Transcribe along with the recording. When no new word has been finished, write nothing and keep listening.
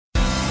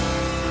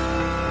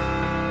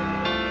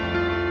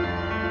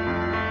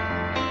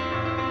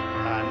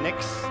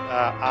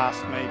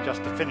asked me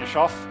just to finish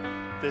off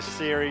this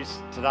series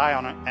today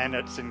on it, and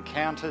it's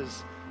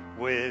encounters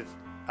with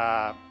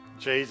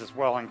Jesus.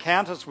 Well,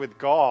 encounters with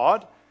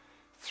God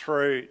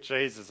through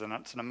Jesus, and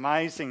it's an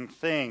amazing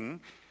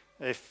thing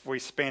if we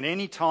spend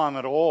any time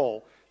at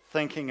all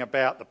thinking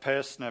about the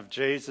person of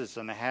Jesus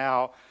and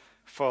how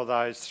for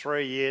those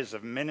 3 years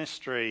of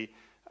ministry,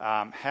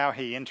 how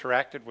he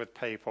interacted with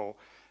people,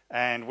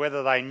 and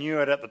whether they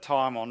knew it at the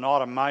time or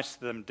not, and most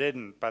of them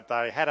didn't, but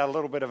they had a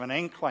little bit of an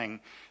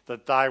inkling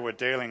that they were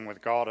dealing with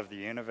God of the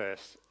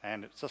universe.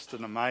 And it's just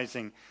an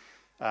amazing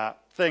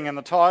thing. And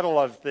the title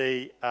of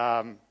the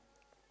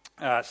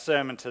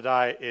sermon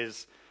today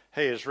is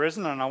He is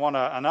Risen. And I want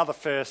another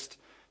first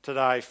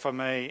today for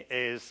me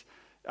is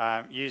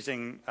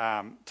using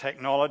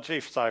technology.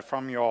 So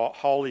from your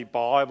Holy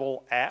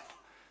Bible app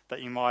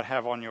that you might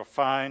have on your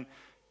phone,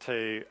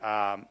 to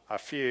a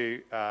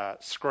few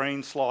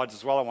screen slides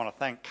as well. I want to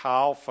thank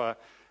Carl for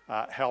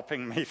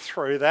helping me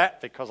through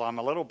that, because I'm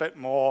a little bit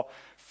more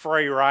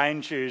free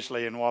range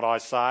usually in what I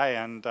say,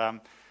 and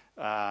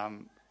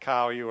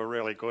Carl, you were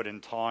really good in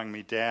tying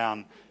me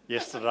down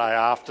yesterday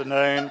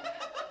afternoon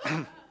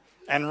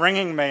and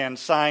ringing me and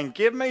saying,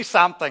 give me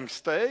something,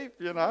 Steve,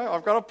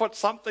 I've got to put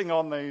something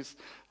on these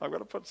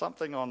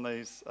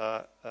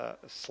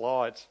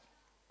slides.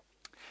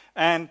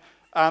 And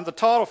the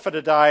title for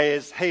today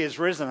is He is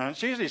Risen, and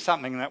it's usually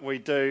something that we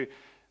do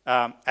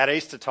at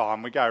Easter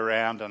time. We go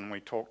around and we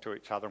talk to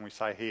each other and we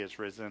say He is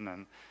risen,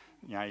 and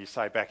you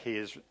say back He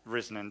is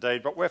risen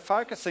indeed. But we're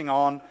focusing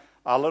on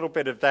a little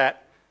bit of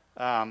that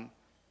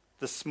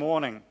this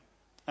morning,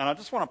 and I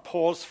just want to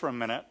pause for a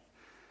minute.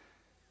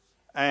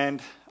 And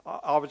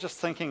I was just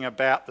thinking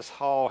about this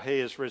whole He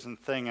is risen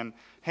thing, and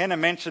Hannah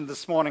mentioned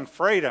this morning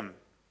freedom.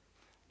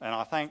 And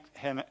I thank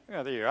Hannah,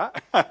 there you are.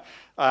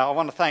 I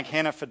want to thank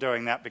Hannah for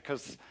doing that,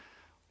 because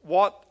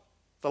what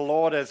the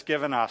Lord has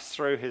given us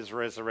through his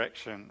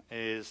resurrection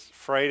is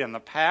freedom. The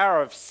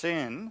power of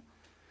sin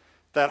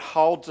that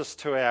holds us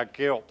to our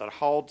guilt, that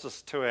holds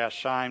us to our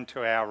shame,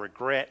 to our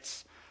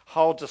regrets,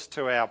 holds us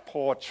to our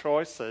poor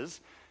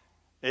choices,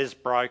 is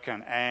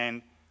broken.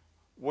 And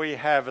we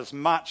have as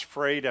much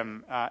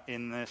freedom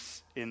in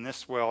this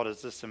world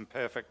as this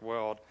imperfect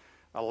world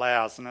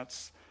allows. And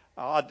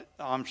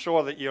I'm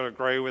sure that you'll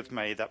agree with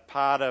me that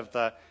part of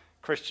the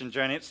Christian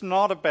journey, it's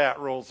not about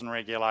rules and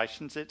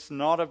regulations. It's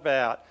not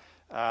about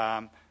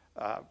a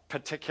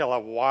particular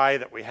way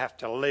that we have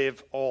to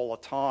live all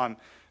the time.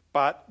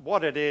 But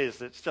what it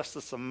is, it's just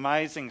this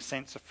amazing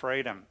sense of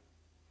freedom.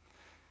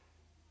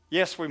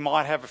 Yes, we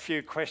might have a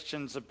few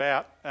questions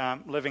about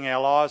living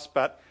our lives,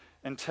 but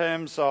in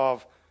terms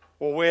of,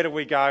 well, where do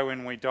we go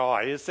when we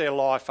die? Is there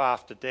life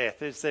after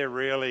death? Is there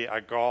really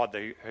a God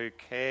who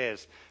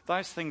cares?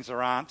 Those things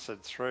are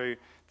answered through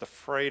the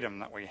freedom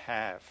that we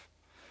have.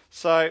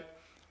 So,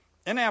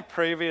 in our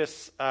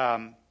previous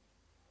looks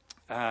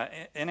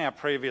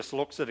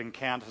at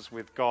encounters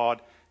with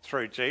God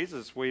through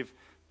Jesus, we've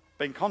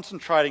been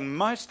concentrating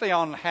mostly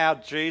on how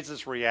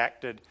Jesus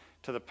reacted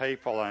to the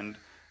people and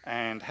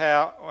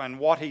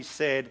what he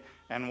said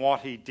and what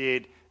he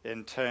did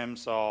in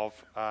terms of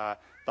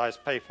those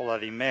people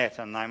that he met.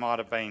 And they might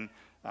have been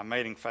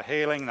meeting for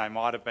healing, they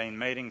might have been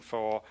meeting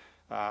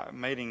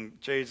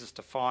Jesus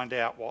to find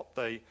out what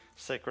the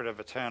secret of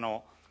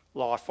eternal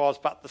life was.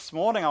 But this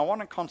morning I want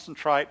to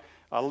concentrate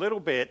a little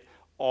bit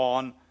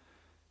on,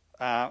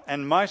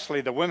 and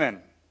mostly the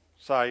women.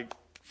 So,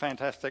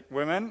 fantastic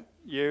women,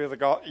 you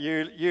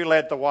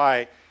led the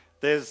way.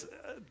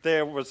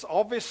 There was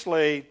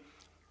obviously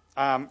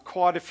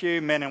quite a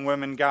few men and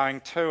women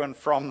going to and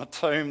from the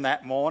tomb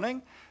that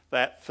morning,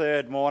 that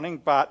third morning,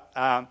 but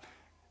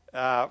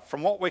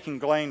from what we can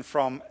glean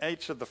from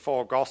each of the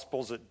four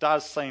Gospels, it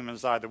does seem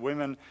as though the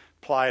women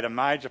played a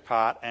major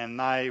part and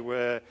they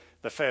were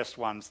the first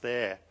ones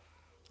there.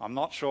 I'm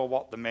not sure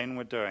what the men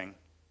were doing.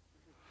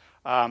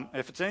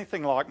 If it's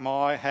anything like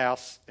my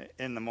house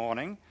in the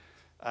morning,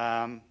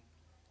 I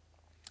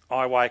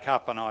wake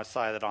up and I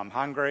say that I'm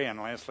hungry,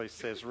 and Leslie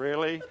says,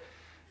 really?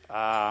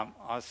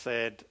 I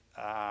said,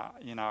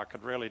 I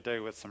could really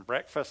do with some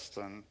breakfast,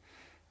 and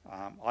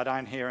I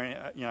don't hear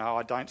any,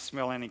 I don't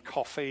smell any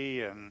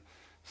coffee and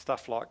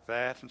stuff like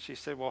that. And she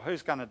said, well,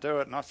 who's going to do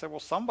it? And I said,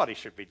 well, somebody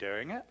should be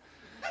doing it.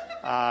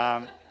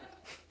 And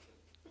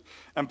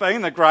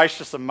being the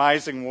gracious,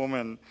 amazing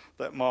woman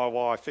that my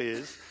wife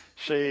is,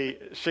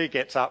 she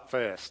gets up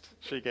first.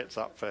 She gets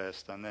up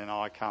first, and then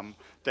I come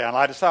down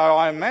later. So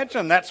I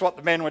imagine that's what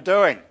the men were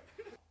doing.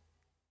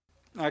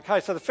 Okay,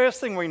 so the first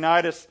thing we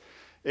notice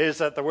is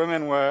that the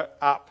women were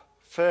up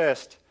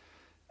first,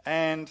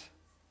 and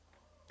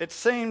it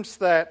seems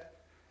that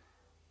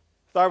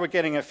they were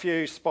getting a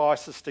few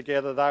spices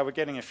together, they were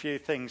getting a few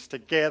things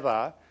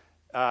together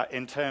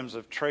in terms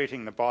of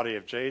treating the body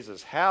of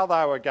Jesus. How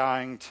they were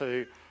going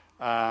to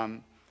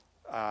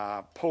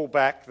pull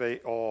back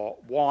or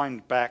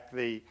wind back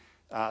the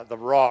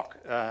rock,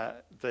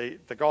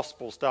 the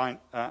Gospels don't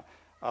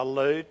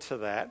allude to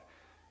that.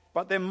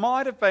 But there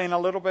might have been a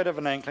little bit of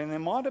an inkling, there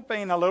might have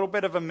been a little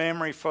bit of a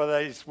memory for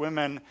these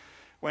women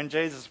when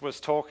Jesus was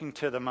talking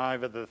to them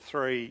over the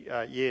 3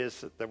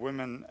 years that the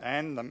women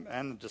and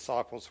the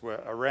disciples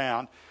were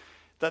around,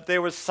 that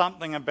there was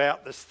something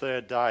about this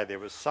third day. There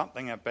was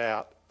something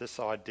about this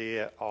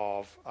idea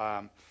of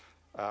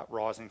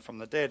rising from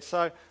the dead.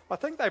 So I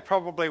think they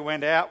probably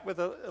went out with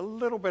a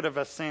little bit of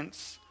a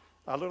sense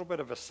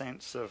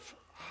of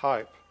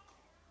hope.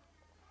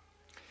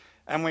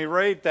 And we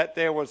read that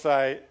there was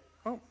a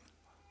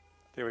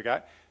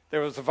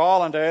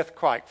violent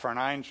earthquake, for an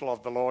angel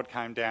of the Lord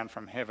came down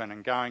from heaven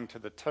and going to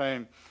the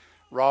tomb,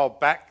 rolled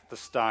back the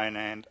stone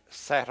and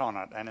sat on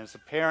it. And his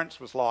appearance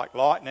was like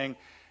lightning,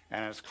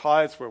 and his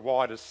clothes were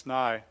white as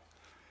snow.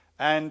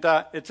 And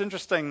it's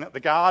interesting that the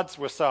guards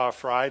were so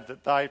afraid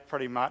that they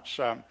pretty much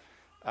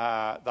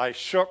they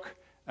shook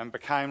and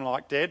became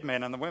like dead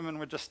men, and the women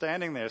were just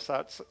standing there. So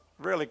it's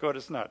really good,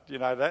 isn't it? You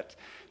know, that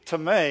to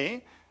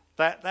me,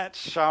 that's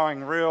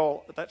showing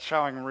real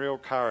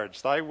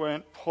courage. They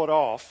weren't put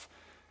off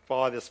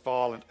by this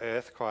violent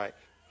earthquake.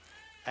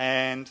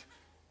 And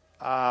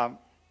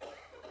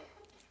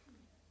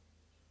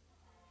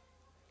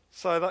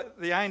so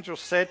the angel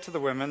said to the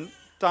women,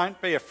 "Don't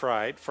be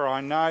afraid, for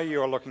I know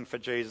you are looking for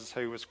Jesus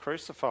who was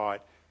crucified.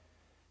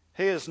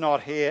 He is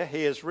not here,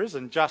 he is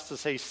risen, just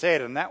as he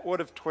said." And that would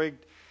have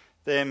twigged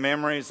their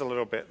memories a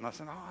little bit. And I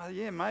said, "Oh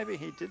yeah, maybe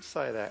he did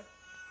say that.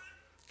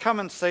 Come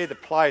and see the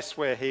place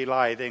where he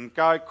lay, then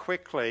go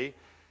quickly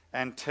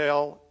and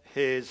tell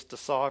his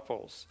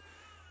disciples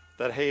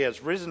that he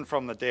has risen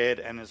from the dead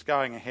and is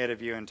going ahead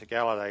of you into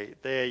Galilee.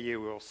 There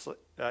you will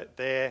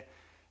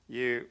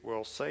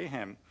see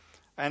him."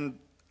 And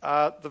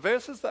the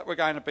verses that we're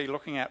going to be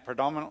looking at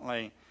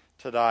predominantly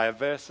today are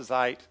verses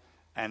 8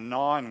 and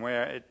 9,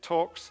 where it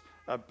talks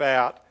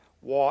about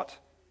what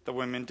the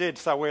women did.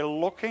 So we're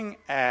looking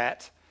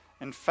at,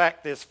 in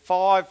fact, there's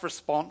 5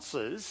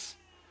 responses.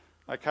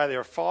 Okay, there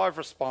are 5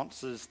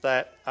 responses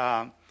that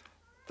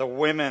the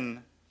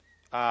women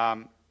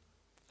undertook,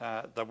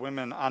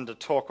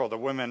 or the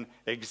women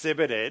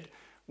exhibited,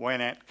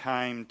 when it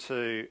came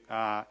to,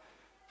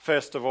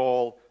 first of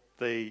all,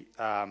 the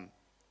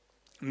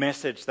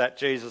message that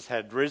Jesus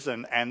had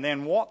risen, and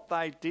then what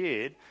they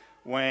did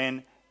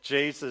when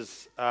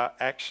Jesus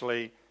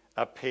actually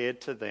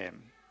appeared to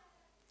them.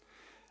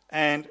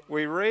 And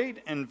we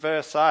read in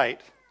verse 8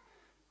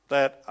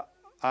 that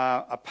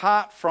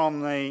apart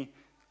from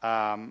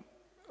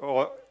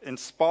or in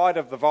spite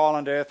of the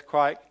violent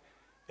earthquake,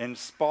 in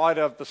spite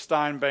of the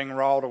stone being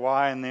rolled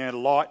away and the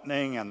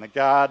lightning and the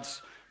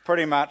guards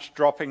pretty much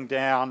dropping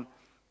down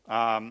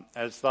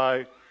as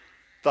though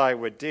they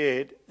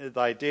did,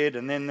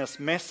 and then this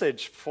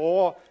message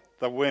for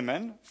the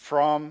women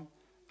from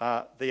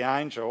the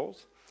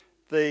angels,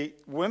 the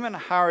women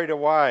hurried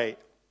away.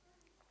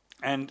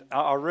 And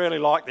I really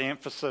like the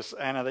emphasis,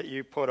 Anna, that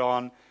you put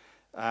on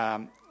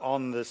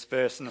this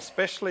verse, and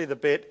especially the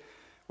bit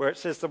where it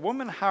says, "The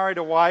woman hurried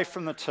away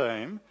from the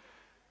tomb,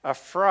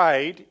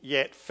 afraid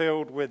yet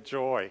filled with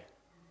joy."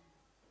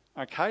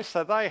 Okay,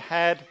 so they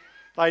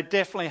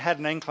definitely had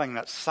an inkling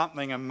that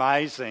something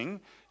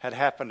amazing had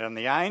happened, and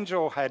the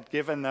angel had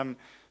given them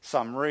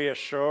some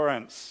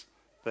reassurance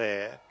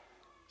there.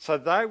 So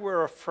they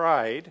were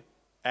afraid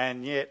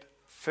and yet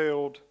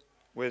filled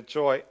with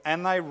joy,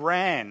 and they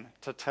ran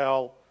to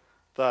tell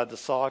the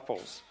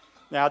disciples.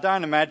 Now, I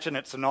don't imagine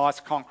it's a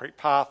nice concrete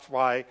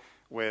pathway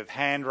with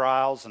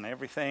handrails and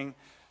everything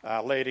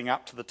leading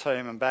up to the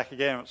tomb and back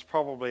again. It's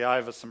probably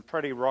over some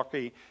pretty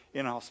rocky,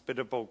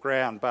 inhospitable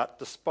ground, but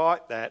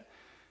despite that,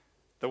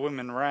 the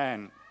women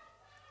ran.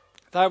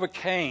 They were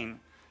keen.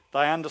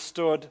 They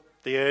understood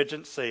the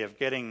urgency of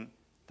getting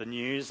the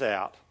news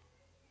out.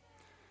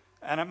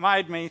 And it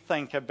made me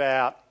think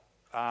about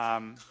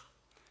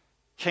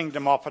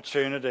kingdom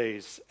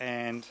opportunities,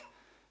 and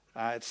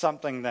it's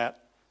something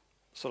that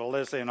sort of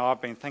Leslie and I have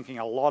been thinking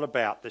a lot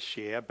about this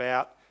year,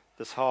 about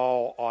this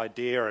whole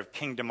idea of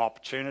kingdom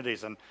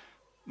opportunities, and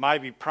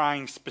maybe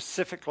praying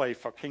specifically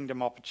for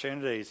kingdom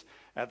opportunities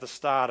at the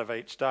start of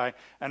each day,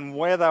 and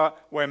whether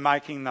we're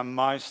making the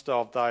most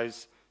of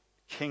those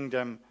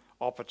kingdom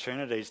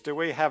opportunities. Do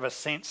we have a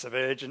sense of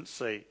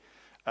urgency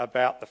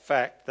about the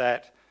fact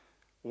that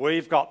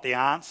we've got the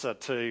answer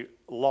to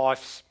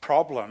life's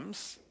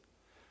problems,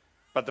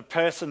 but the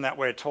person that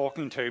we're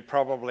talking to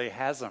probably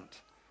hasn't?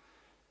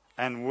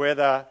 And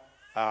whether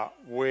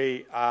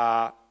we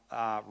are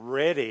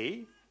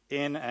ready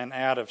in and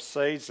out of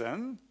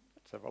season.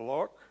 Let's have a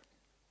look.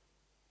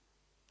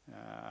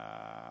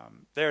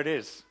 There it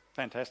is.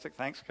 Fantastic.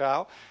 Thanks,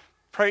 Carl.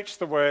 Preach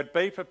the word.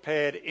 Be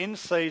prepared in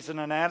season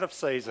and out of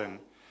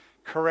season.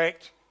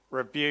 Correct,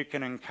 rebuke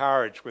and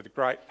encourage with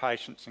great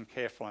patience and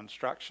careful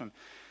instruction.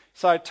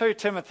 So 2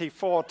 Timothy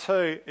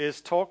 4:2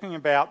 is talking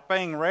about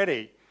being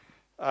ready,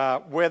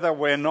 whether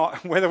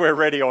we're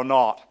ready or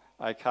not.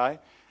 Okay,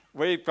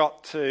 we've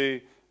got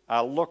to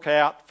look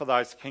out for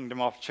those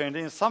kingdom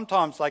opportunities.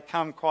 Sometimes they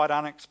come quite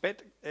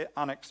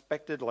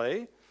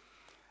unexpectedly,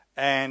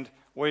 and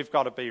we've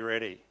got to be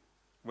ready.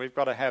 We've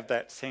got to have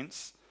that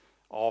sense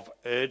of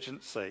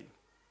urgency,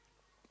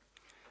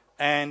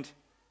 and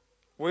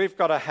we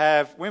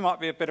might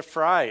be a bit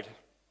afraid.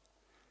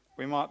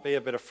 We might be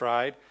a bit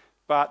afraid,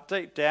 but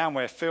deep down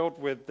we're filled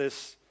with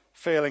this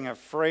feeling of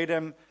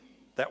freedom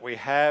that we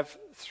have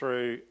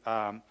through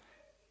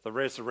the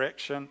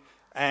resurrection,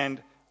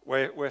 and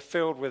we're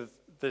filled with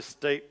this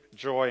deep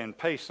joy and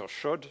peace, or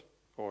should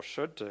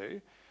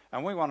do,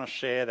 and we want to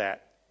share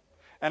that.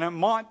 And it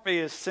might be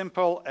as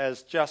simple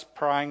as just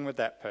praying with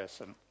that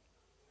person.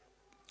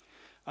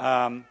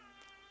 I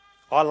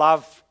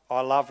love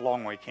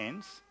long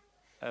weekends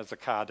as a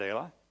car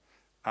dealer,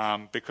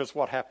 because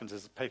what happens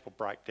is people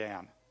break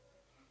down,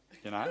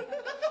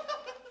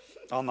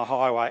 on the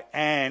highway,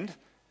 and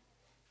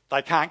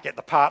they can't get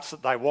the parts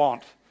that they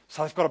want,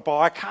 so they've got to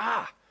buy a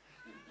car.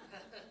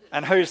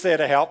 And who's there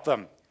to help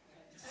them?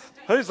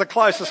 Who's the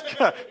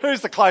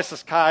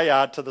closest car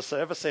yard to the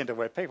service centre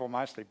where people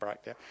mostly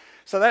break down?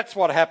 So that's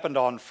what happened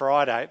on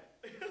Friday,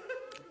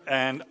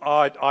 and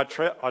I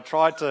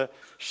tried to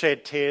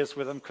shed tears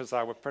with them because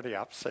they were pretty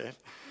upset.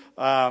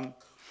 But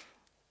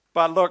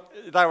look,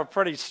 they were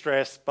pretty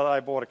stressed, but they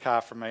bought a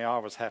car from me. I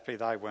was happy,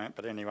 they weren't,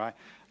 but anyway.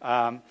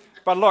 But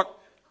look,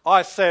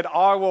 I said,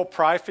 I will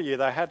pray for you.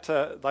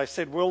 They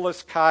said, will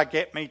this car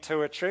get me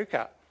to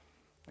Echuca?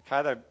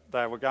 Okay,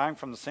 they were going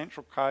from the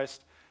Central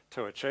Coast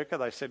to Echuca.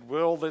 They said,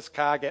 will this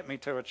car get me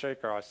to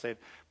Echuca? I said,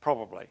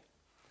 probably.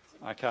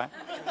 Okay,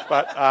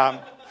 but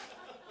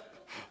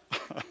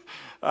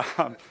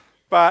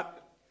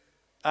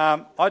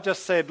I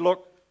just said,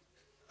 look,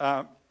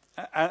 and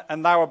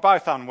they were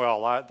both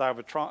unwell. They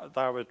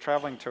were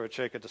travelling to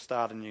Echuca to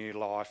start a new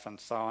life and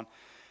so on,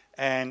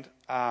 and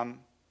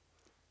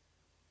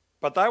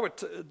but they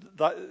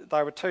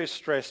were too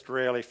stressed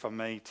really for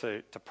me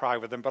to pray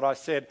with them. But I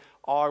said,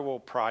 I will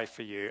pray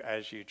for you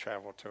as you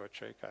travel to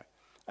Echuca.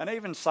 And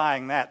even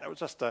saying that, it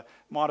was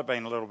might have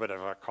been a little bit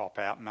of a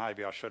cop-out.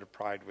 Maybe I should have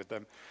prayed with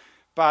them.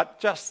 But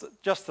just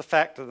the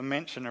fact of the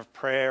mention of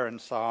prayer and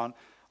so on,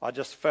 I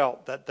just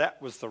felt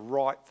that was the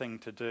right thing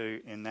to do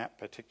in that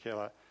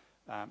particular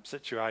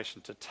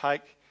situation, to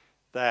take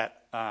that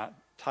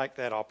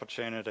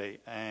opportunity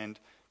and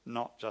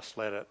not just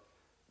let it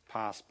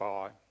pass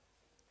by.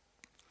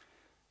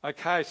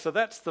 Okay, so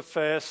that's the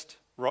first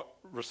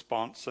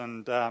response,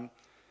 and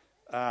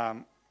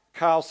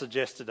Carl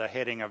suggested a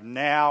heading of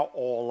now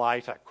or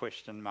later ?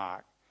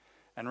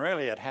 And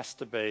really it has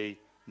to be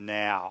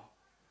now.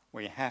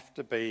 We have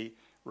to be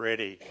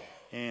ready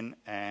in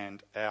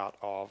and out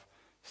of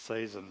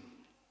season.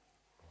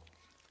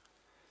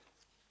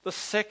 The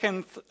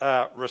second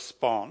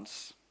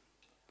response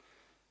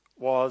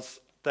was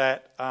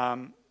that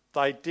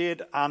they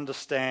did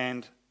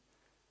understand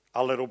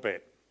a little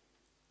bit.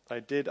 They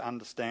did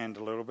understand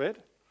a little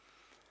bit,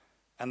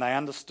 and they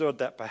understood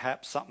that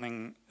perhaps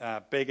something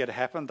big had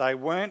happened. They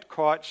weren't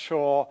quite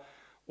sure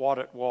what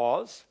it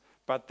was,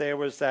 but there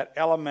was that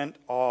element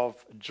of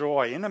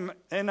joy.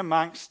 In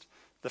amongst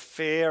the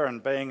fear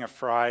and being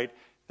afraid,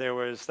 there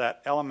was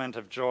that element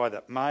of joy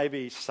that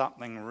maybe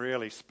something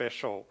really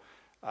special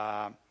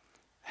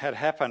had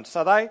happened.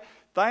 So they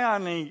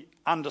only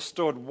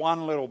understood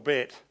one little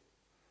bit.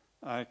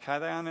 Okay,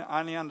 they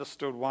only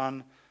understood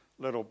one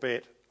little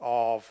bit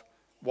of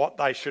what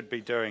they should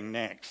be doing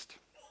next.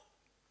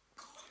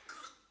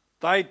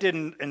 They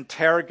didn't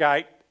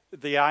interrogate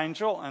the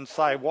angel and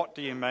say, what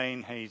do you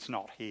mean he's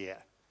not here?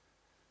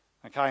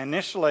 Okay,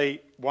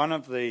 initially, in one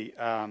of the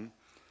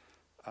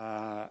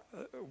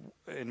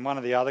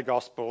other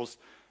Gospels,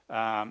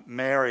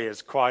 Mary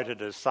is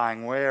quoted as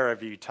saying, where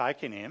have you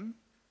taken him?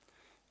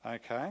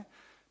 Okay,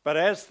 but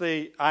as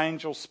the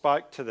angel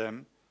spoke to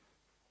them,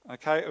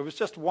 okay, it was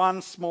just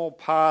one small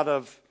part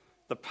of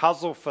the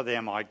puzzle for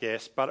them, I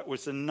guess, but it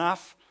was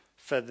enough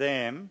for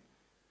them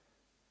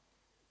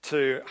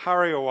to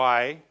hurry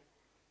away,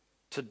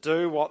 to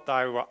do what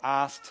they were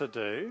asked to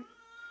do,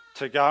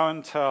 to go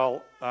and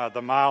tell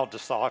the male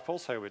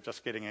disciples who were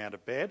just getting out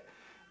of bed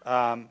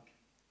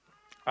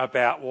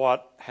about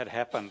what had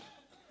happened.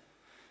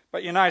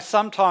 But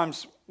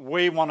sometimes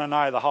we want to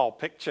know the whole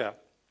picture,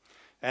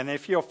 and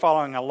if you're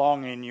following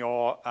along in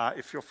your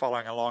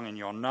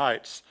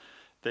notes,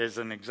 there's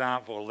an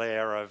example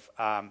there of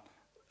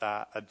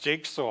a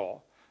jigsaw.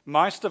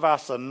 Most of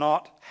us are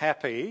not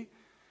happy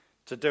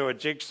to do a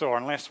jigsaw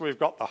unless we've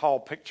got the whole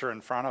picture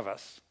in front of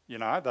us.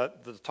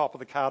 The top of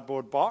the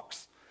cardboard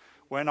box.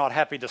 We're not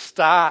happy to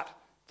start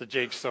the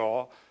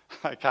jigsaw,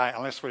 okay,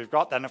 unless we've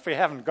got that. And if we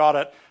haven't got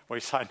it, we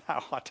say,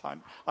 no,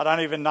 I don't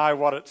even know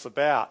what it's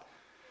about.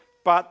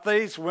 But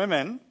these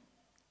women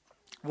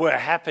were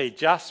happy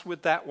just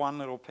with that one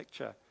little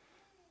picture,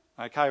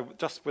 okay,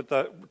 just with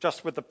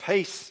the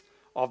piece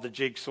of the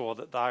jigsaw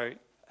that they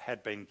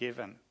had been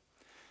given.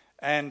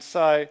 And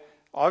so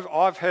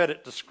I've heard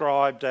it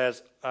described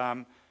as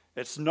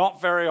it's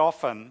not very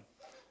often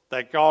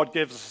that God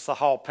gives us the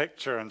whole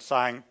picture and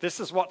saying, this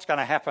is what's going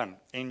to happen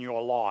in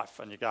your life.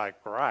 And you go,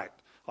 great,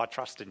 I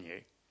trust in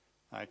you.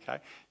 Okay.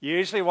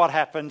 Usually what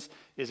happens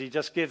is he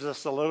just gives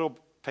us a little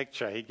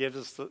picture. He gives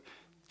us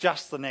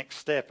just the next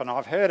step. And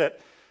I've heard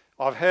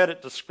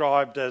it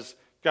described as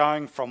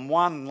going from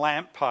one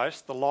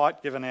lamppost, the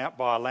light given out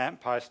by a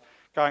lamppost,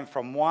 going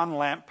from one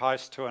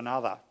lamppost to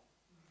another.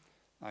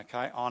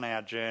 okay, on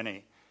our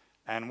journey.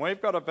 And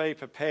we've got to be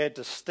prepared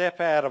to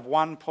step out of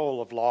one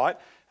pool of light,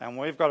 and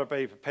we've got to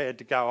be prepared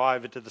to go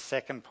over to the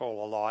second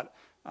pool of light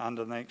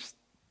underneath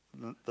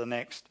the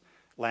next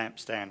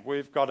lampstand.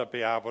 We've got to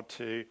be able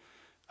to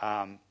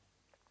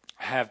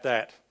have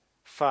that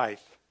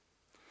faith.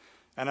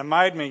 And it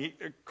made me,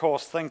 of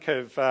course, think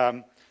of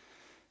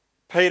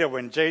Peter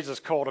when Jesus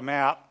called him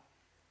out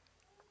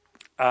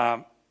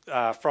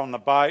from the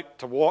boat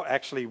to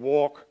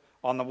walk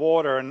on the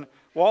water. And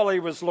while he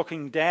was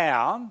looking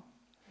down,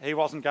 he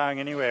wasn't going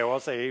anywhere,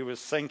 was he? He was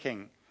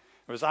sinking.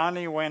 It was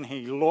only when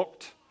he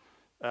looked.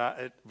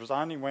 It was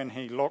only when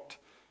he looked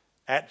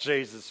at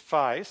Jesus'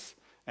 face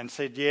and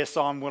said, "Yes,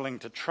 I'm willing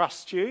to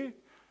trust you,"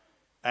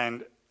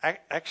 and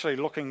actually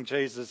looking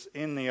Jesus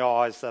in the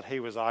eyes, that he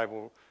was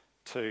able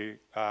to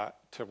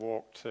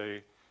walk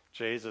to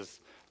Jesus.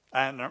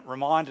 And it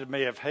reminded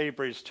me of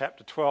Hebrews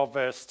chapter 12,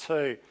 verse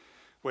 2,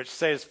 which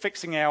says,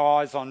 "Fixing our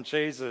eyes on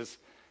Jesus,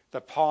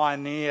 the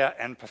pioneer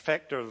and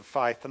perfecter of the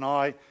faith." And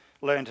I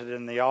learned it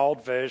in the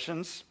old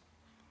versions,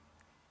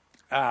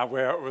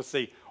 where it was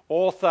the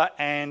author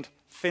and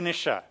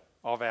finisher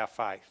of our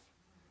faith.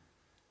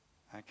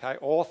 Okay,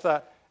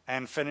 author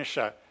and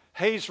finisher.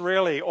 He's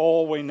really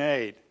all we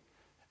need.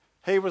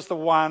 He was the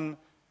one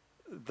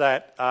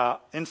that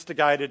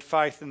instigated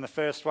faith in the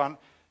first one.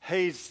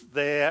 He's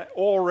there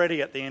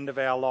already at the end of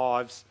our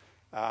lives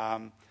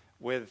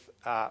with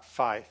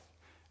faith.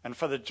 And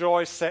for the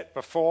joy set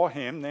before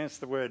him, there's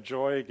the word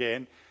joy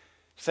again,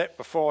 set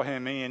before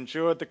him, he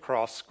endured the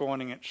cross,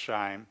 scorning its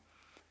shame.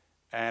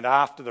 And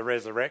after the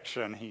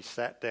resurrection, he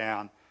sat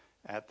down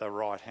at the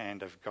right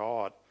hand of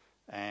God.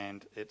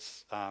 And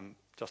it's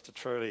just a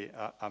truly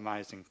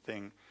amazing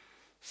thing.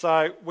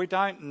 So we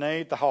don't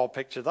need the whole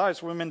picture.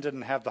 Those women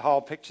didn't have the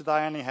whole picture.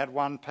 They only had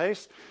one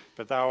piece,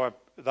 but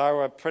they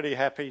were pretty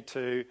happy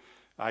to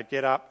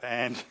get up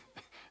and,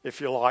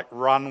 if you like,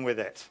 run with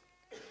it.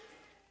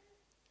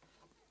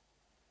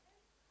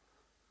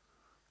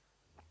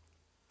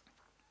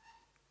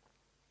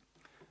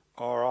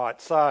 All right,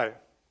 so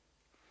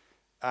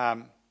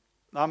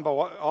number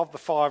one of the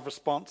 5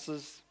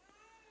 responses,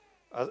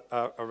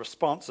 a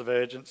response of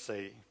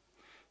urgency.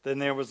 Then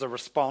there was a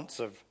response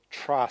of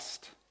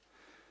trust.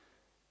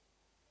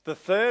 The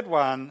third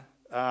one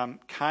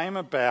came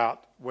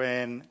about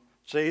when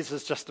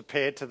Jesus just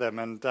appeared to them,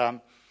 and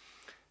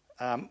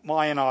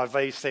my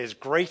NIV says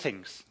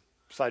greetings.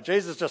 So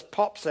Jesus just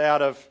pops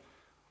out of,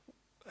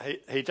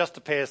 he just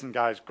appears and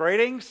goes,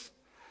 "Greetings."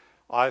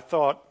 I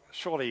thought,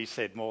 surely he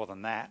said more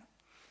than that.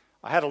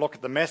 I had a look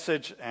at the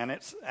message, and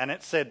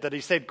it said that he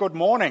said good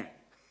morning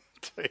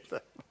to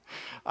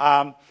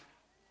them.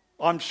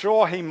 I'm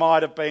sure he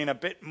might have been a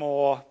bit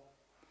more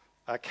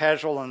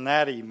casual than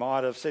that. He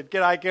might have said,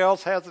 "G'day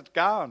girls, how's it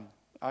going?"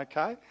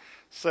 Okay,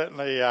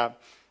 certainly.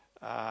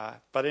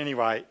 But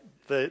anyway,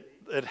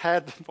 it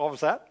had, what was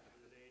that?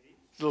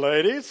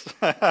 Ladies.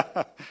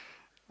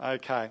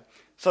 Okay,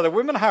 so the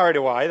women hurried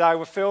away. They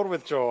were filled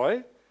with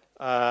joy.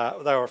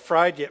 They were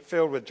afraid yet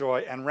filled with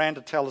joy, and ran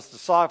to tell his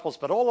disciples.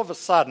 But all of a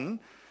sudden,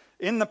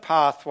 in the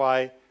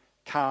pathway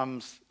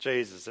comes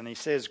Jesus, and he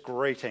says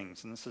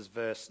greetings, and this is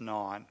verse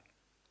 9.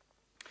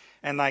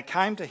 "And they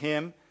came to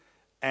him,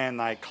 and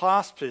they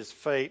clasped his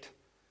feet,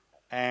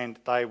 and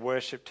they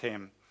worshipped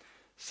him."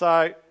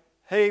 So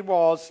he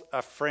was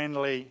a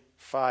friendly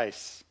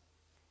face.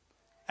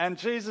 And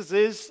Jesus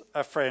is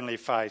a friendly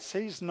face.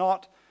 He's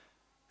not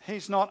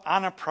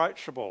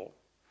unapproachable.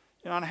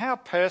 And how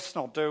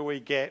personal do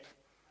we get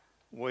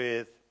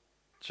with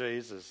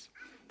Jesus?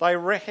 They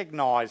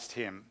recognised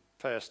him,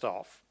 first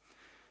off.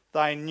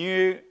 They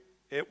knew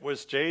it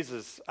was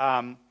Jesus.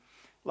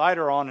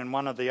 Later on in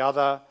one of the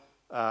other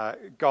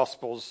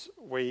Gospels,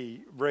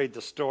 we read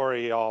the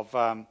story of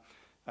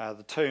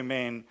the 2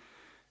 men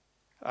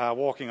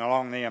walking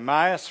along the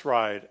Emmaus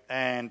Road,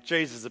 and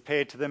Jesus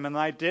appeared to them and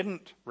they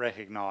didn't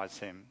recognise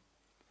him.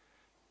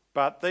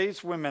 But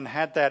these women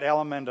had that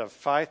element of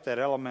faith, that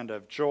element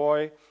of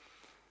joy.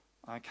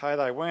 Okay,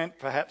 they weren't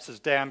perhaps as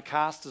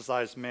downcast as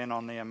those men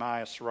on the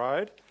Emmaus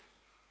Road,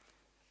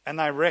 and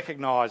they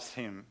recognised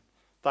him.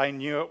 They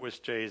knew it was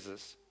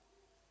Jesus,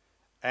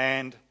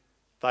 and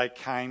they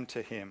came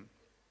to him.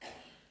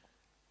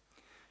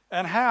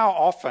 And how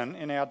often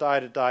in our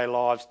day-to-day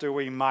lives do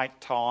we make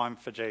time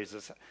for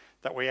Jesus,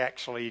 that we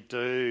actually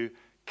do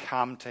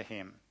come to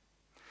him?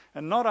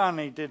 And not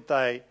only did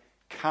they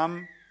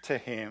come to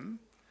him,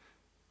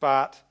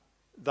 but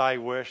they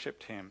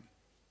worshipped him.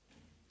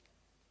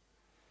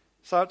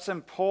 So it's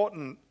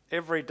important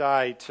every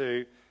day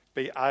to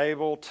be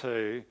able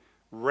to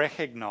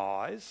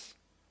recognise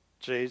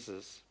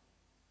Jesus.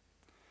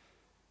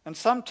 And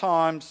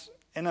sometimes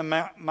in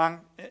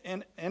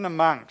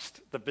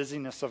amongst the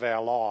busyness of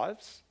our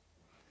lives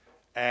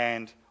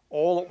and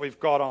all that we've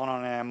got on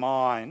our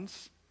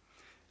minds,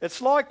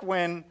 it's like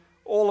when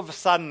all of a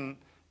sudden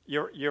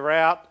you're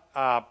out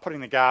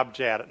putting the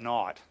garbage out at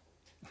night,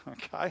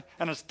 okay,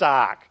 and it's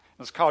dark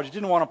and it's cold. You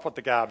didn't want to put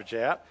the garbage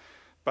out,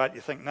 but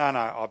you think, no,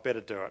 I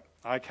better do it,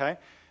 okay?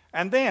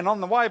 And then on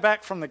the way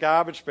back from the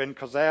garbage bin,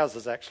 because ours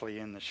is actually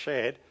in the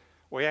shed,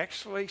 we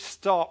actually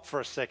stop for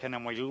a second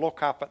and we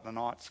look up at the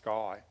night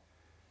sky.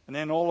 And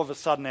then all of a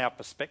sudden our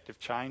perspective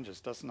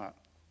changes, doesn't it?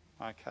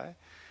 Okay?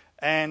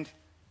 And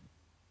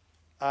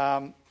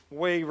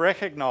we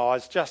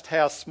recognise just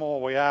how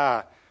small we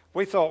are.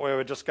 We thought we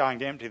were just going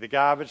to empty the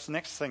garbage. The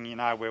next thing you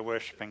know, we're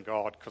worshipping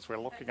God because we're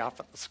looking up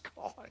at the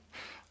sky.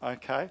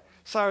 Okay?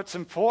 So it's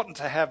important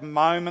to have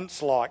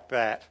moments like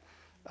that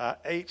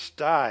each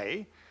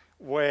day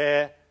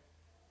where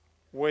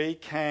we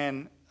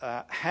can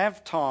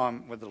have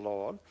time with the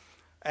Lord.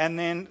 And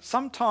then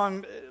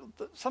sometimes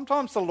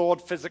the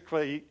Lord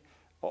physically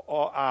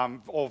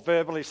or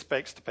verbally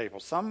speaks to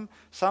people. Some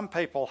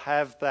people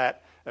have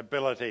that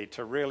ability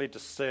to really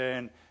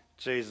discern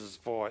Jesus'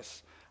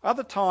 voice.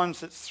 Other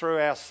times it's through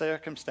our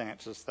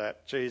circumstances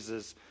that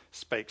Jesus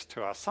speaks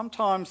to us.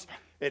 Sometimes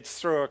it's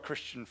through a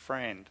Christian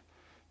friend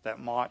that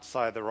might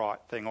say the right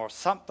thing, or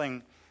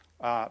something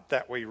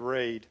that we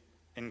read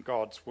in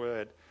God's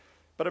Word.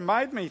 But it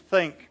made me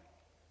think,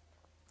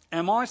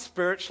 am I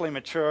spiritually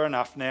mature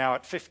enough now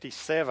at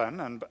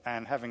 57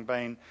 and having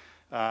been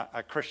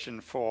a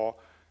Christian for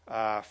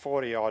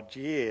 40 odd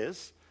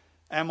years,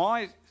 am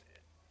I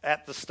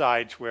at the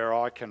stage where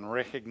I can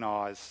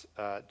recognise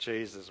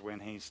Jesus when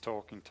he's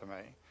talking to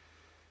me?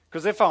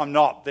 Because if I'm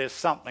not, there's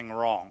something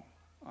wrong.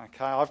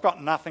 Okay, I've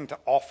got nothing to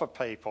offer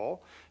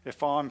people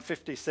if I'm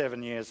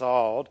 57 years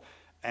old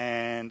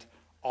and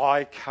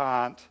I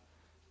can't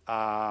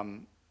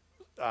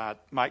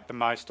make the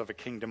most of a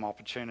kingdom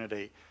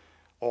opportunity,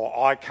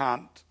 or I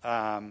can't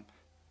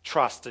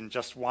trust in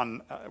just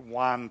one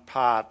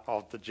part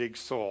of the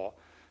jigsaw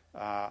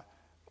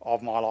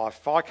of my life.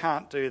 If I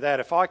can't do that,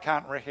 if I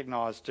can't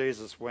recognise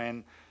Jesus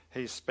when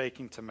he's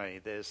speaking to me,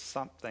 there's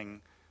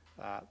something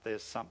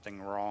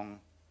wrong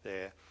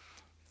there.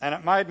 And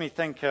it made me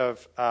think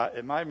of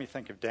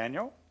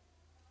Daniel.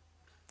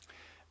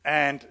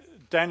 And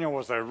Daniel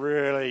was a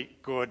really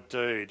good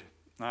dude.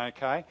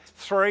 Okay,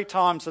 3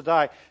 times a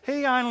day.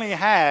 He only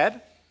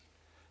had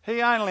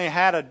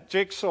a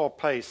jigsaw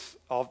piece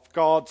of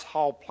God's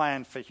whole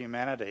plan for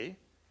humanity.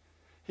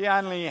 He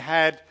only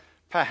had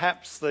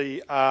perhaps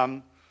the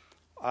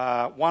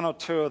one or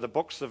two of the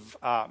books of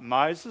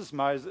Moses,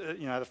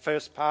 the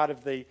first part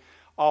of the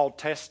Old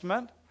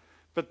Testament,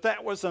 but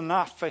that was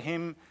enough for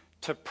him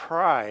to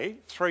pray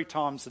 3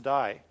 times a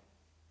day.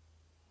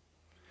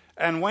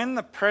 And when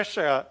the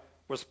pressure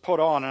was put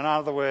on, in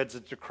other words, a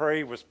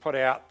decree was put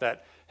out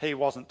that he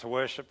wasn't to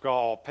worship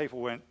God, or people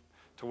weren't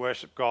to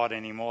worship God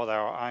anymore, they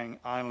were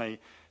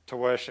only to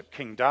worship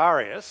King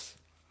Darius,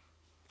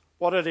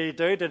 what did he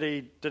do?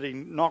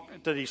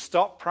 Did he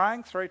stop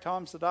praying 3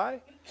 times a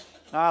day?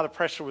 No, the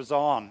pressure was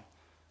on.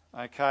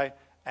 Okay,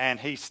 and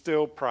he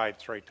still prayed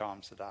 3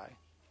 times a day.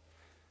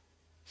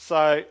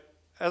 So,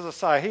 as I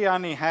say, he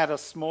only had a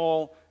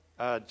small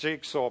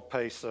jigsaw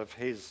piece of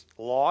his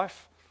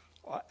life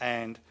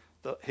and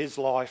his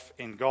life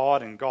in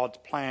God and God's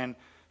plan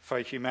for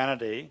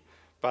humanity,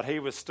 but he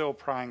was still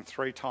praying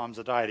 3 times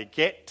a day to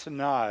get to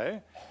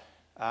know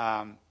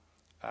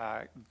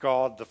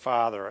God the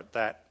Father at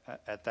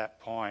that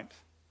point.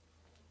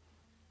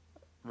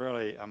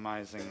 Really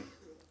amazing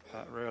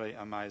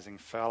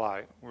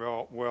fellow.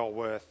 Well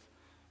worth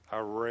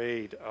a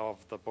read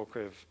of the book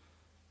of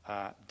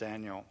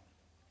Daniel.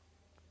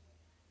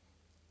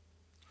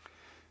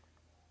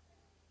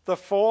 The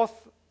fourth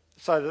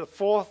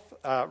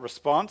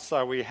response.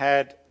 So we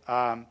had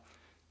the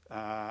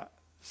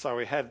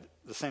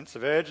sense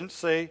of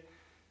urgency.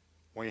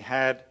 We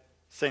had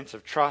sense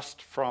of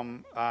trust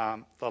from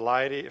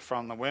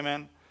the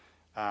women.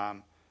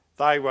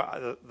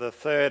 The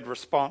third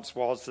response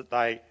was that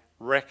they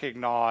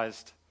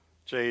recognised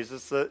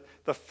Jesus. The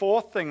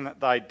fourth thing that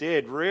they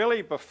did,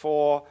 really,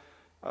 before,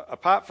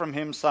 apart from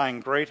him saying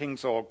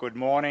greetings or good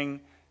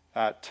morning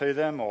to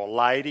them, or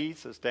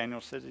ladies, as Daniel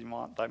says, he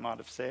might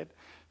have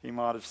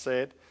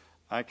said,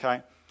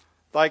 okay,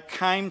 they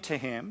came to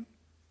him,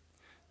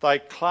 they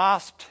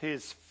clasped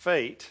his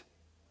feet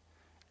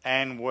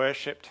and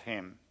worshipped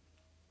him.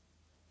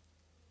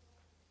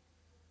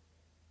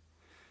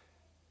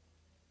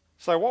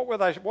 So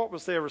what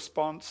was their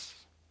response?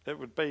 It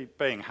would be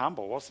being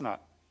humble, wasn't it?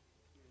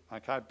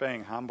 Okay,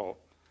 being humble.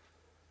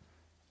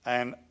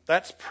 And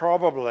that's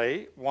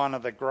probably one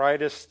of the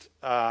greatest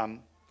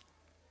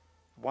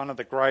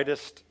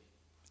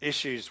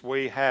issues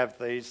we have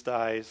these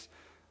days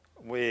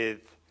with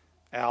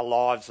our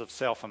lives of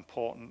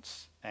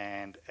self-importance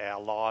and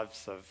our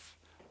lives of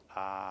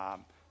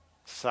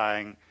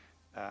saying,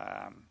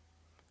 well,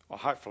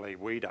 hopefully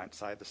we don't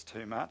say this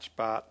too much,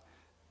 but,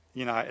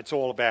 it's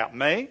all about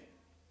me.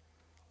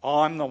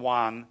 I'm the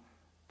one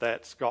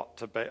that's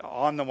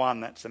I'm the one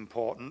that's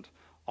important.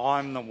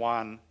 I'm the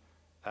one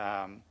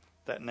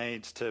that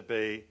needs to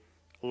be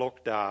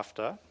looked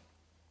after.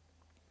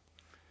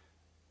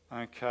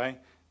 Okay.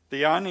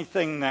 The only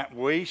thing that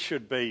we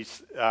should be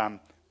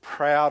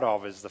proud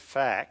of is the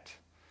fact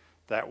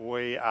that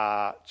we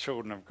are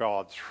children of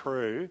God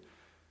through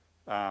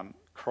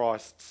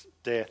Christ's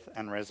death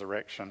and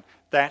resurrection.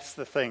 That's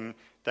the thing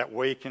that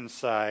we can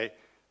say,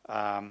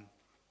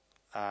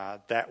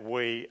 that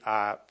we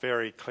are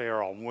very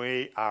clear on.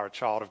 We are a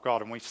child of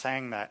God, and we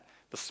sang that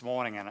this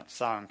morning, and it's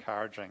so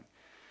encouraging.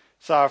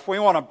 So if we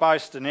want to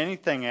boast in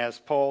anything, as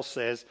Paul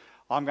says,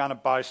 I'm going to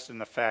boast in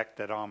the fact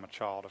that I'm a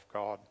child of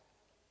God.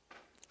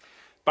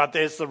 But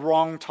there's the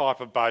wrong type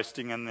of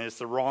boasting, and there's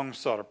the wrong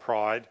sort of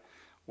pride,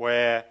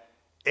 where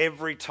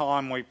every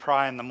time we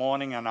pray in the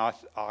morning, and I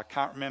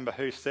can't remember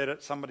who said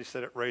it, somebody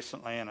said it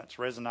recently, and it's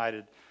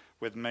resonated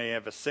with me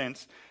ever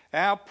since.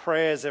 Our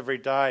prayers every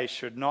day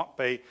should not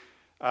be,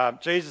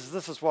 Jesus,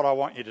 this is what I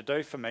want you to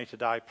do for me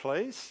today,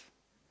 please.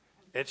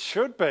 It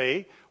should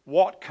be,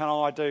 what can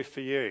I do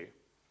for you?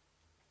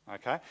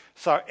 Okay,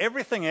 so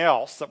everything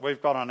else that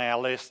we've got on our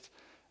list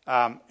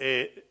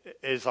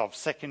is of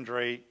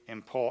secondary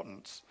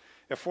importance.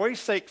 If we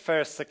seek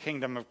first the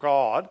kingdom of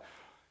God,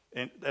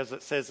 as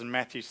it says in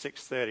Matthew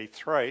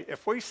 6:33,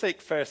 if we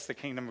seek first the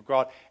kingdom of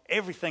God,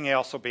 everything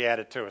else will be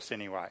added to us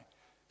anyway.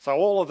 So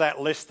all of that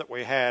list that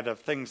we had of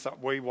things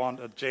that we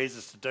wanted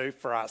Jesus to do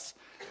for us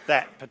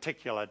that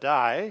particular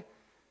day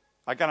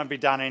are going to be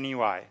done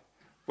anyway.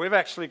 We've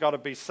actually got to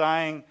be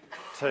saying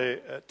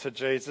to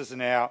Jesus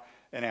in our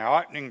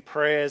opening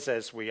prayers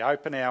as we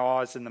open our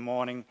eyes in the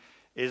morning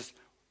is,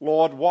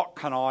 Lord, what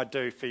can I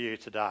do for you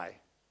today?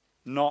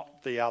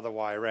 Not the other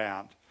way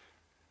around.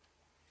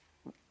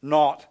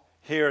 Not,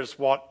 here is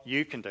what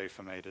you can do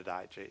for me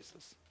today,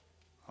 Jesus.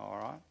 All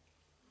right?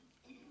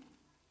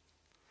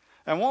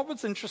 And what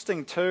was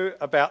interesting too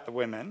about the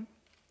women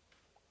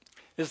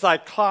is they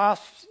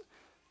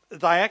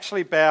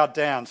actually bowed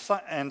down,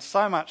 and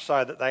so much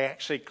so that they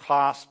actually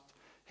clasped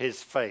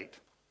his feet.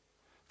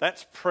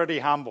 That's pretty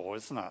humble,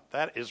 isn't it?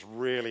 That is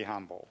really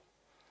humble.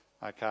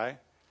 Okay?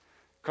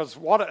 Because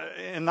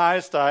in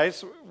those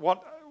days,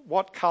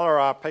 what colour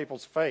are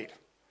people's feet?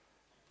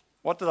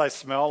 What do they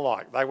smell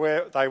like?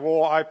 They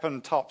wore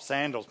open-top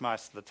sandals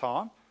most of the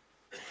time.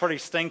 Pretty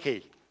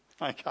stinky.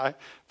 Okay?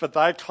 But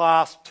they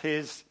clasped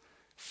his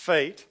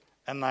feet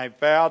and they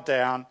bowed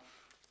down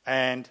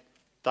and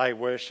they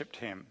worshipped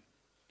him.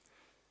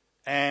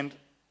 And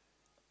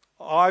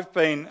I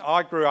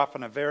grew up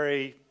in a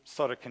very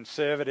sort of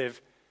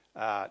conservative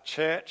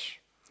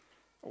church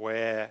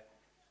where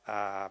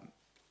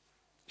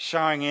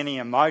showing any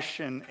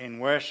emotion in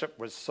worship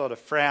was sort of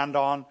frowned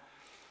on.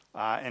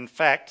 In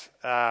fact,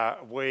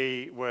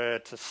 we were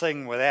to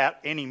sing without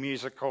any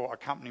musical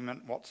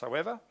accompaniment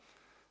whatsoever,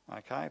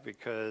 okay,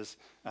 because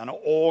an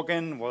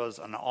organ was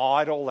an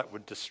idol that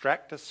would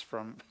distract us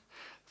from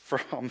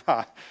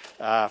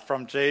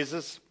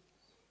Jesus.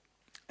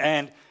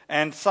 And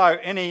so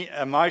any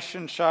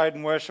emotion showed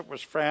in worship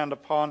was frowned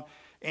upon.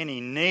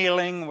 Any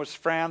kneeling was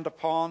frowned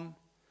upon.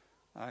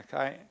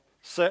 Okay,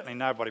 certainly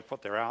nobody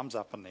put their arms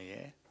up in the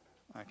air.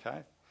 Okay,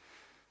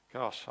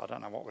 gosh, I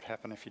don't know what would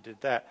happen if you did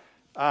that.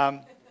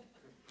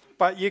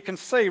 But you can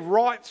see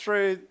right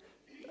through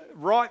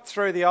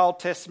the Old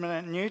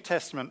Testament and New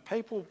Testament,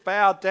 people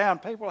bowed down,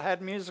 people had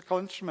musical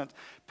instruments,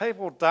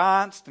 people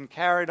danced and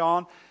carried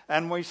on,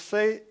 and we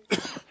see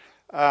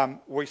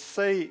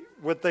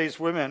with these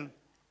women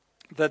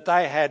that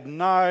they had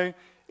no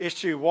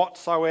issue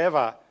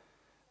whatsoever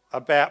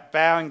about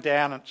bowing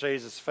down at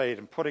Jesus' feet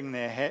and putting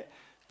their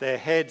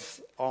heads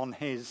on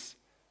his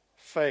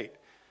feet.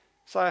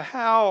 So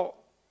how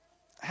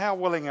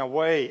willing are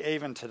we,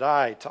 even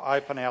today, to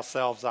open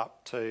ourselves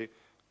up to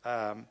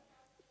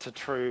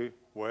true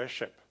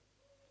worship?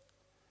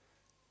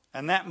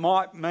 And that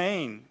might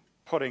mean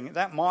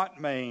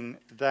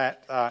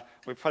that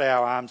we put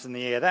our arms in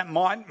the air. That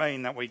might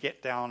mean that we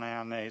get down on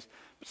our knees.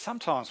 But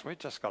sometimes we've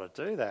just got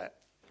to do that.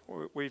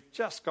 We've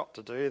just got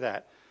to do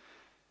that.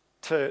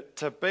 To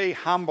be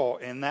humble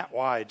in that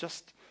way.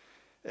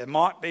 It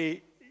might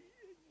be,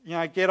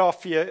 get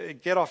off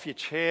your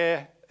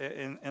chair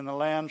in the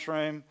lounge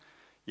room,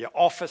 your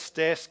office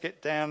desk,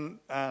 get down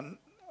and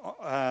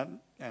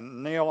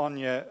kneel on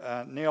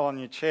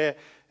your chair.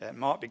 It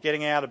might be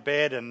getting out of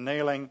bed and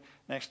kneeling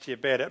next to your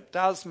bed. It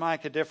does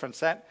make a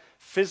difference. That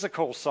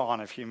physical sign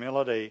of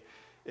humility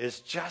is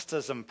just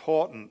as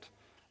important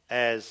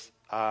as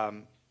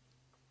your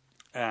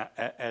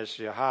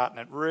heart, and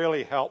it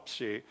really helps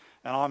you.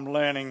 And I'm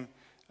learning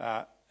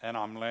to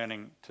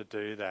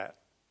do that.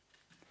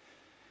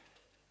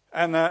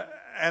 And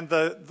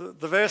the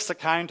verse that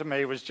came to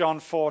me was John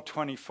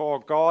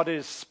 4:24. God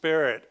is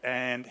spirit,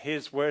 and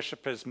his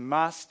worshippers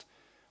must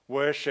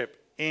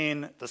worship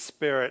in the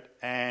spirit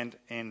and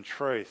in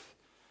truth.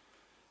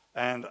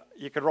 And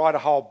you could write a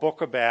whole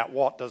book about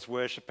what does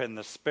worship in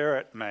the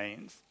spirit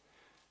means.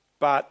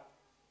 But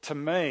to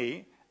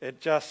me,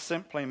 it just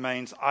simply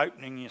means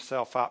opening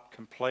yourself up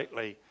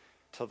completely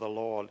to the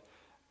Lord.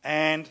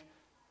 And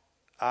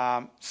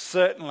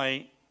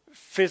certainly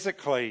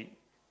physically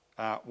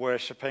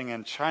worshipping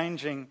and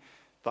changing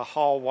the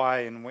whole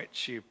way in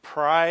which you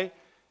pray,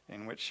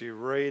 in which you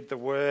read the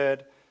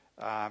word,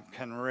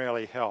 can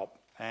really help.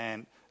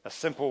 And a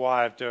simple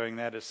way of doing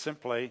that is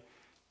simply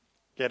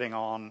getting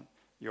on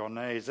your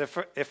knees.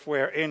 If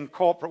we're in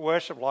corporate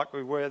worship like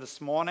we were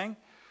this morning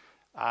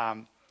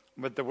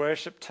with the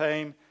worship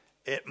team,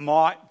 it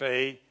might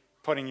be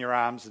putting your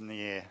arms in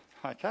the air.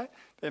 Okay?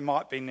 There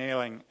might be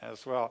kneeling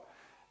as well.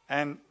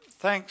 And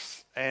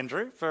thanks,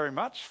 Andrew, very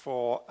much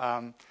for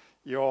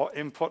your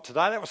input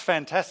today. That was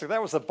fantastic.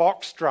 That was a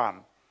box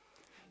drum.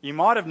 You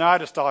might have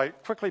noticed I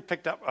quickly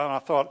picked up and I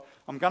thought,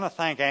 I'm going to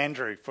thank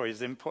Andrew for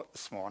his input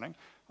this morning.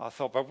 I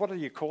thought, but what do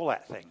you call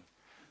that thing?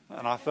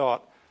 And I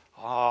thought,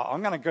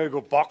 I'm going to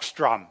Google box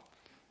drum.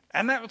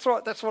 And that's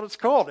what it's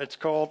called. It's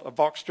called a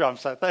box drum.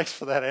 So thanks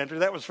for that, Andrew.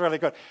 That was really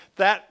good.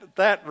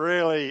 That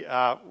really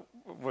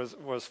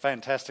was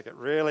fantastic. It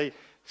really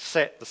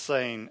set the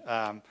scene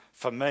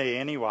for me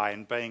anyway,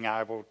 in being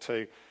able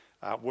to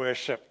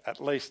worship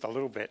at least a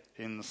little bit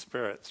in the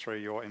Spirit through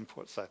your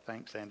input. So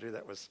thanks, Andrew.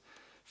 That was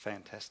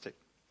fantastic.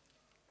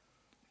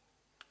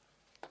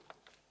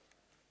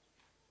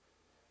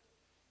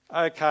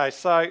 Okay,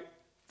 so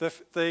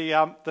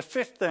the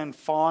fifth and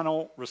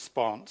final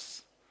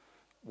response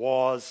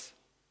was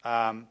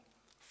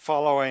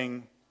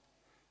following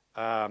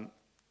the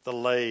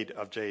lead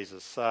of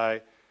Jesus. So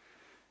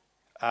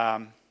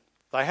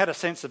they had a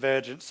sense of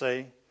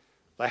urgency,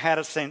 they had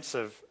a sense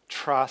of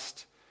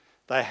trust,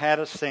 they had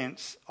a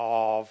sense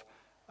of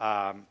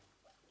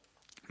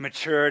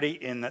maturity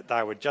in that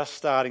they were just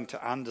starting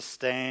to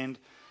understand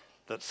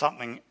that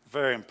something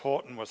very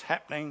important was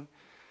happening.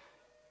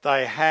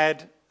 They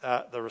had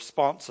the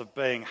response of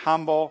being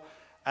humble.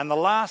 And the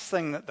last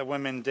thing that the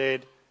women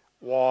did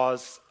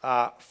was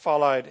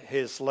followed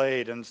his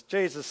lead. And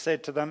Jesus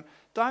said to them,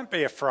 don't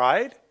be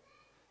afraid.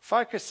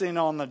 Focus in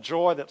on the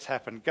joy that's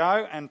happened.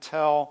 Go and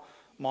tell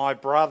my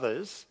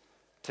brothers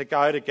to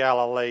go to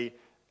Galilee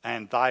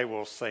and they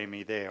will see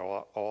me there,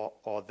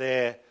 or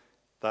there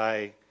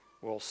they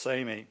will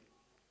see me.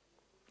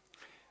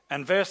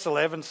 And verse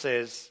 11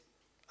 says,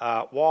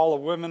 while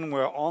the women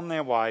were on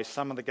their way,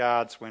 some of the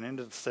guards went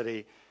into the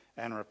city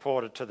and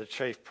reported to the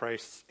chief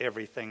priests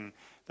everything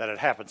that had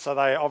happened. So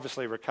they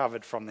obviously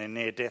recovered from their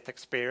near-death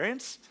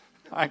experience.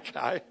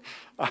 Okay.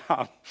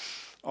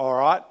 All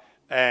right.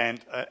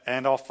 And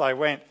off they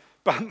went.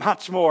 But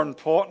much more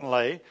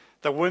importantly,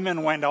 the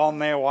women went on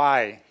their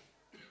way.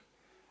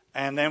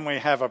 And then we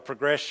have a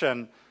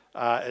progression,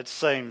 it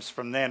seems,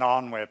 from then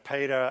on where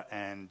Peter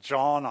and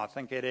John, I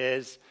think it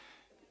is,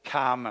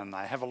 come and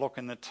they have a look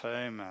in the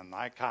tomb and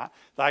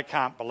they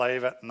can't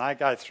believe it, and they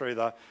go through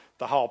the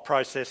whole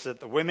process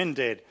that the women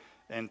did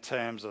in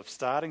terms of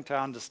starting to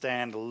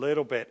understand a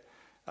little bit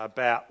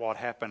about what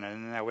happened,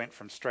 and then they went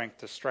from strength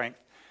to strength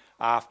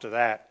after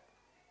that.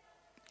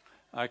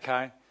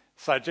 Okay,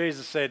 so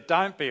Jesus said,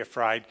 don't be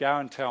afraid, go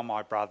and tell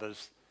my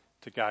brothers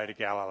to go to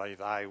Galilee,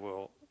 they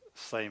will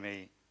see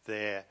me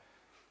there.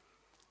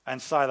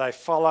 And so they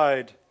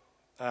followed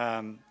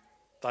the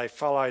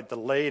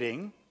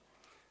leading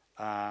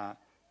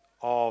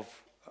of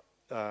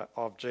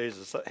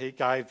Jesus. He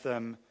gave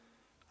them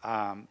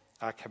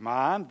a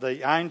command.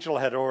 The angel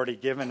had already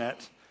given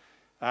it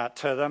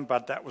to them,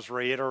 but that was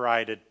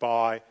reiterated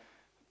by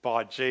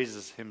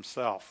Jesus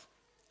himself,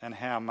 and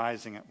how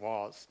amazing it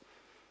was.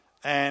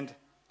 And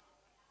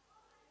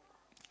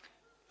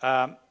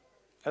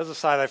as I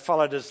say, they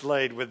followed his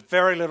lead with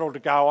very little to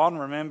go on.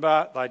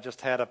 Remember, they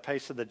just had a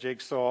piece of the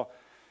jigsaw.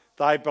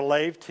 They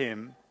believed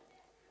him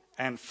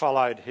and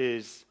followed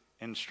his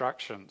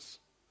instructions.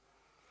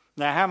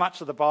 Now, how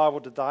much of the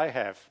Bible did they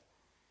have?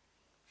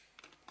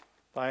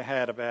 They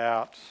had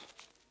about,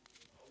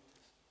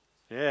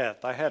 they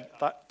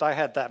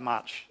had that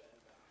much.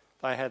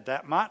 They had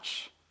that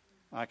much.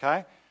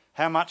 Okay.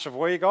 How much have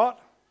we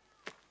got?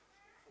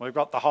 We've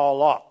got the whole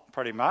lot,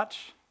 pretty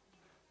much.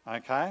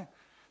 Okay.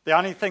 The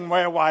only thing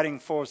we're waiting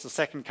for is the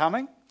second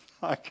coming,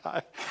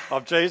 okay,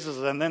 of Jesus,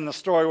 and then the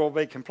story will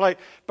be complete.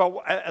 But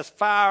as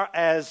far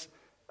as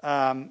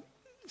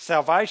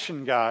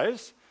salvation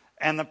goes,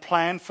 and the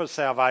plan for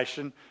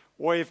salvation,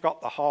 we've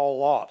got the whole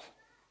lot.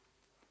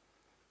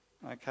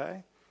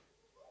 Okay?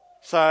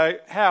 So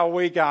how are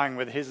we going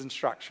with his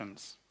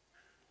instructions?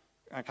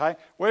 Okay?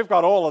 We've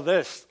got all of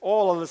this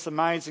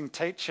amazing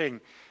teaching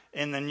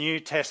in the New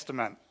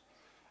Testament.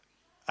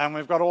 And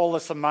we've got all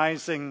this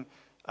amazing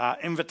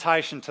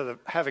invitation to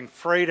having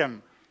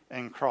freedom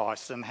in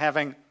Christ and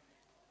having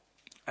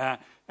an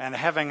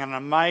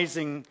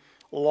amazing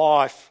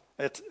life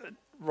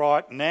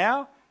right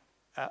now,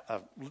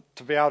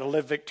 to be able to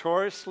live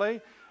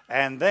victoriously,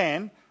 and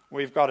then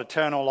we've got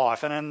eternal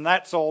life. And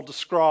that's all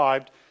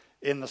described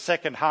in the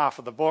second half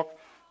of the book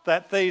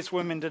that these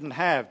women didn't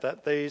have,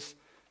 that these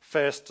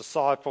first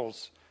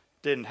disciples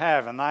didn't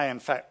have, and they in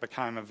fact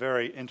became a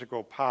very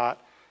integral part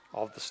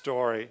of the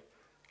story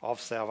of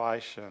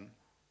salvation.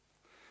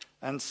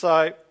 And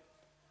so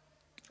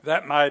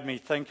that made me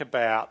think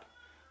about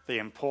the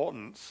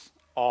importance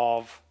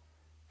of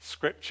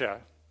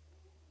Scripture.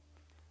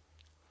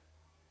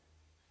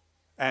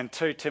 And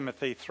 2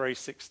 Timothy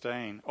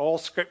 3:16, all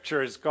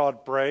Scripture is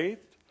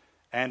God-breathed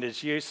and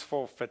is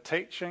useful for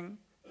teaching,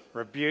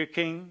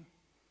 rebuking,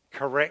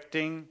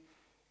 correcting,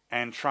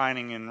 and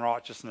training in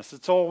righteousness.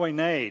 It's all we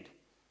need.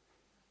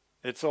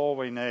 It's all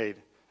we need.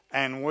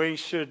 And we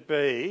should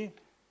be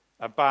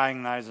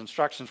obeying those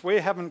instructions. We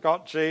haven't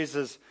got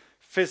Jesus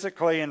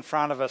physically in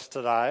front of us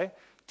today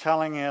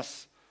telling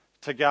us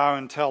to go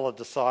and tell the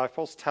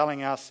disciples,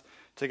 telling us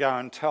to go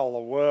and tell the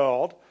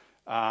world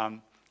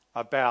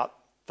about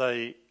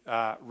the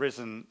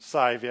risen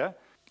Saviour.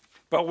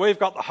 But we've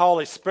got the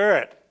Holy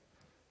Spirit,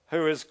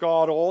 who is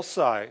God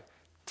also,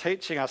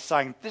 teaching us,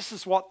 saying, this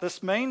is what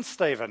this means,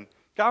 Stephen.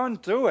 Go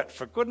and do it,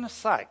 for goodness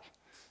sake.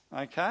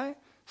 Okay?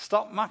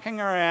 Stop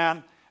mucking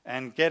around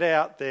and get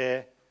out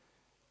there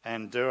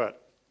and do it.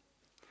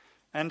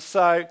 And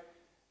so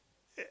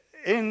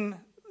in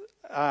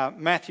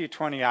Matthew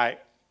 28,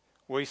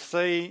 we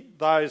see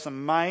those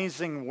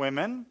amazing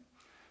women.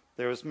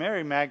 There was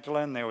Mary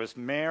Magdalene, there was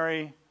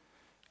Mary,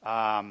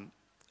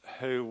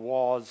 who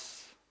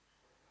was,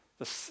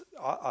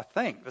 I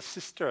think, the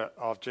sister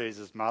of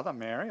Jesus' mother,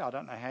 Mary. I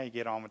don't know how you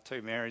get on with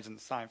two Marys in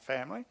the same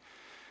family.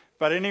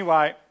 But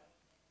anyway,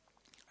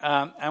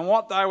 and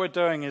what they were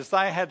doing is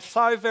they had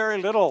so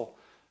very little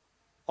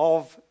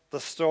of the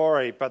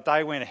story, but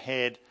they went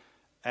ahead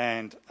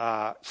and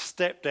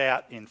stepped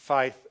out in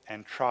faith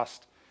and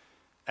trust,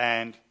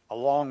 and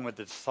along with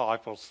the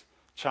disciples,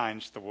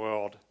 changed the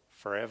world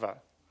forever.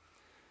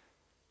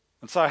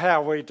 And so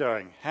how are we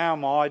doing? How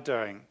am I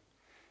doing?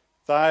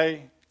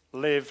 They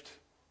lived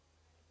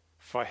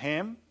for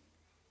him.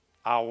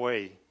 Are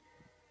we?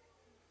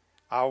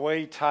 Are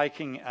we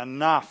taking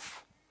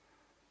enough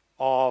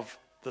of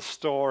the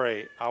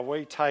story? Are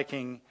we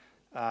taking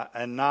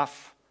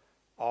enough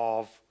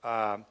of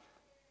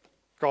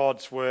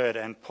God's word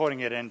and putting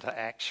it into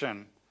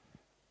action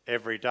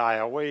every day?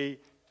 Are we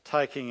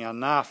taking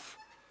enough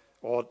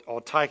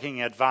or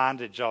taking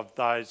advantage of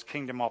those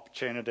kingdom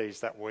opportunities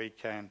that we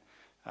can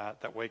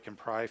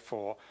pray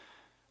for?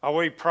 Are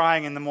we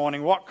praying in the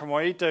morning, what can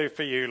we do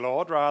for you,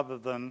 Lord, rather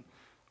than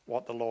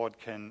what the Lord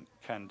can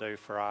do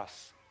for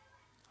us?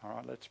 All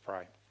right, let's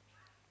pray.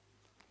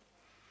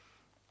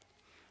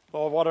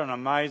 Lord, what an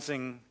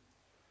amazing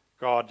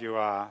God you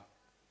are.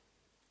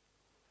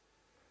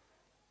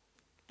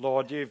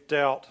 Lord, you've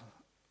dealt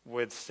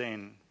with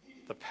sin.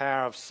 The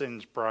power of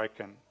sin's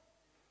broken.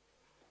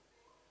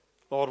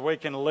 Lord, we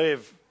can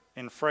live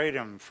in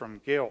freedom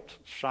from guilt,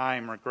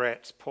 shame,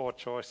 regrets, poor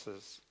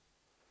choices.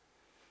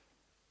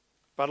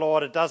 But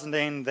Lord, it doesn't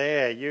end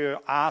there. You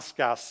ask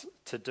us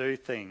to do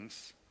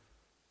things.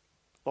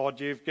 Lord,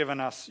 you've given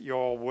us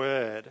your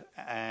word,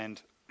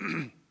 and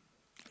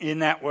in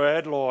that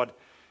word, Lord,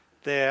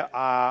 there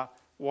are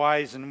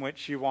ways in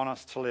which you want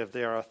us to live.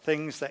 There are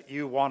things that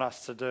you want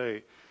us to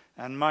do.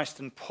 And most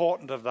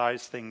important of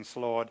those things,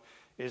 Lord,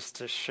 is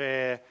to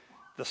share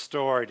the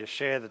story, to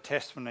share the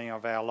testimony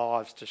of our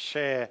lives, to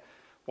share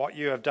what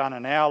you have done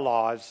in our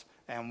lives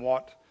and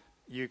what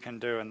you can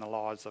do in the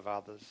lives of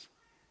others.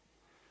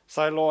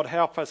 So, Lord,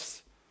 help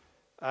us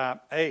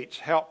each.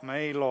 Help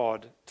me,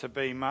 Lord, to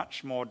be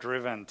much more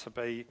driven, to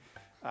be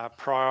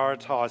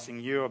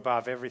prioritising you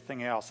above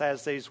everything else,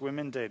 as these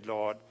women did,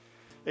 Lord.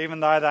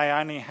 Even though they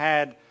only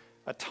had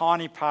a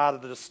tiny part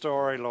of the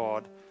story,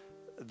 Lord,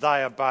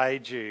 they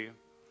obeyed you.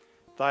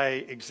 They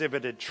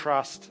exhibited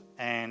trust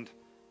and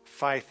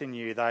faith in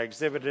you. They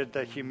exhibited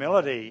the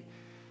humility,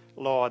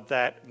 Lord,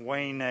 that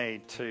we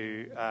need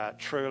to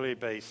truly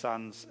be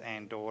sons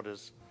and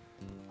daughters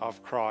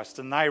of Christ.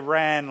 And they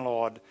ran,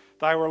 Lord.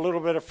 They were a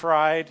little bit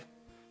afraid,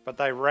 but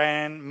they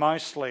ran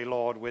mostly,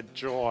 Lord, with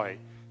joy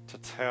to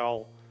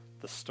tell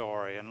the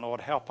story. And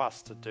Lord, help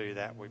us to do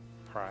that, we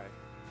pray.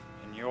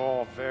 In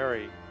your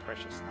very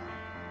precious name.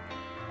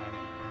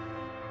 Amen.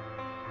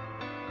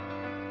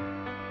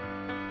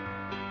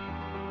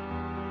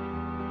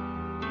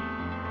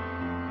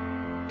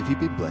 If you've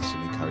been blessed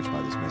and encouraged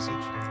by this message,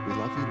 we'd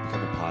love for you to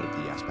become a part of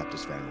the Yass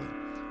Baptist family.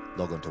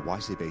 Log on to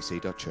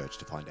ycbc.church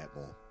to find out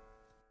more.